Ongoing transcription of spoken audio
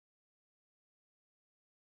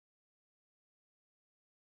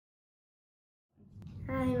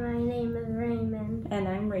Hi, my name is Raymond. And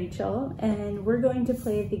I'm Rachel, and we're going to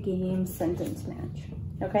play the game Sentence Match,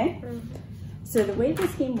 okay? So the way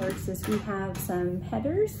this game works is we have some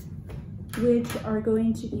headers, which are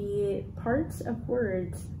going to be parts of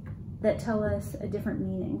words that tell us a different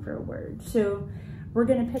meaning for a word. So we're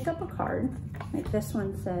going to pick up a card, like this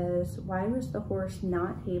one says, why was the horse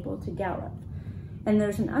not able to gallop? And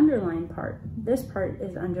there's an underlined part. This part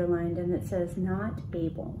is underlined and it says not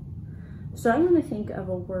able. So I'm going to think of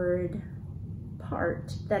a word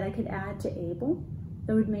part that I could add to able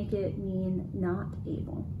that would make it mean not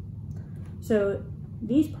able. So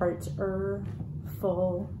these parts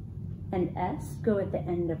full, and s go at the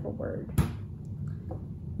end of a word.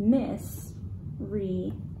 Miss,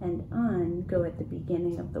 re, and un go at the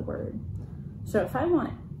beginning of the word. So if I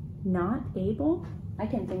want not able, I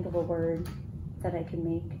can think of a word that I can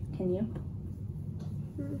make. Can you?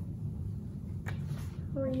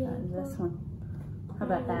 This one. How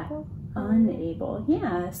about that? Unable.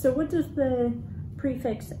 Yeah. So what does the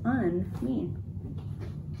prefix un mean?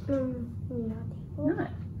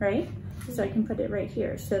 Not, right? So I can put it right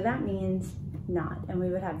here. So that means not, and we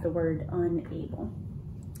would have the word unable.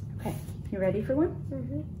 Okay, you ready for one?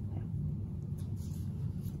 Okay.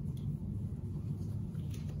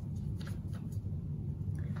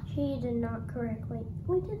 She did not correctly.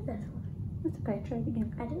 We did this one. That's okay, try it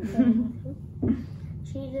again. I didn't say anything.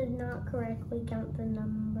 She did not correctly count the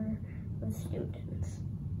number of students.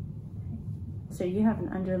 So you have an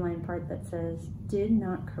underlined part that says did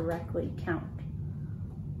not correctly count.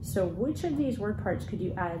 So which of these word parts could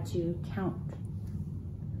you add to count?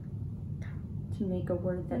 To make a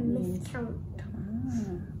word that means count.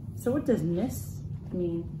 So what does miss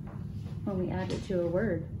mean when we add it to a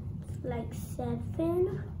word? Like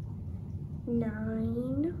 7,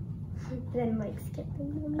 9, then like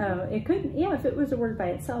skipping them. Oh, it could, yeah, if it was a word by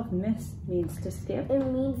itself, miss means to skip. It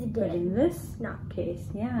means But did. in this case,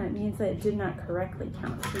 yeah, it means that it did not correctly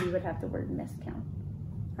count. So you would have the word miscount.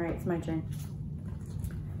 All right, it's my turn.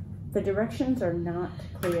 The directions are not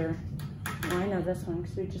clear. Oh, I know this one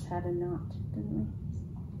because we just had a not, didn't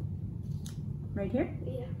we? Right here?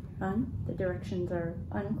 Yeah. The directions are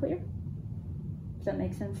unclear. Does that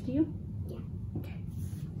make sense to you? Yeah. Okay.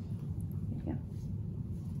 Here you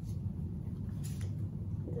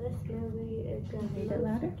This movie is go. Read it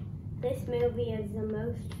louder. This movie is the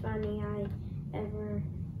most funny I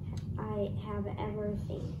have ever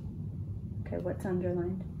seen. Okay, what's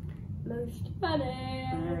underlined? Most funny.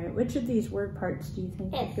 All right, which of these word parts do you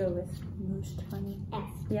think would go with most funny? S.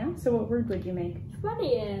 Yeah, so what word would you make?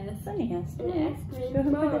 Funniest. Funniest. And Yeah. S means Go ahead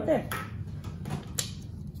and put it most. there.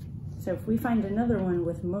 So if we find another one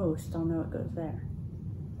with most, I'll know it goes there.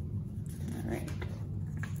 All right.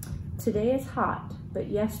 Today is hot, but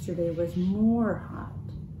yesterday was more hot.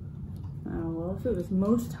 Oh, well, if it was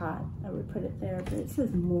most hot, I would put it there, but it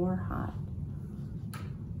says more hot.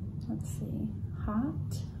 Let's see.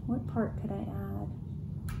 Hot? What part could I add?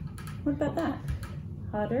 What about that?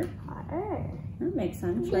 Hotter? Hotter. That makes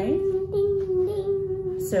sense, right? Ding, ding,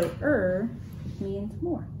 ding. So, means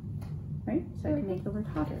more, right? So I can make the word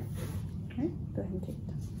hotter. Okay, go ahead and take it.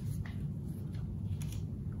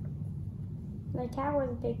 The cat was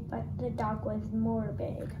big, but the dog was more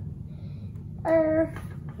big. All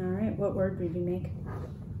right, what word would you make?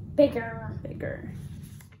 Bigger. Bigger.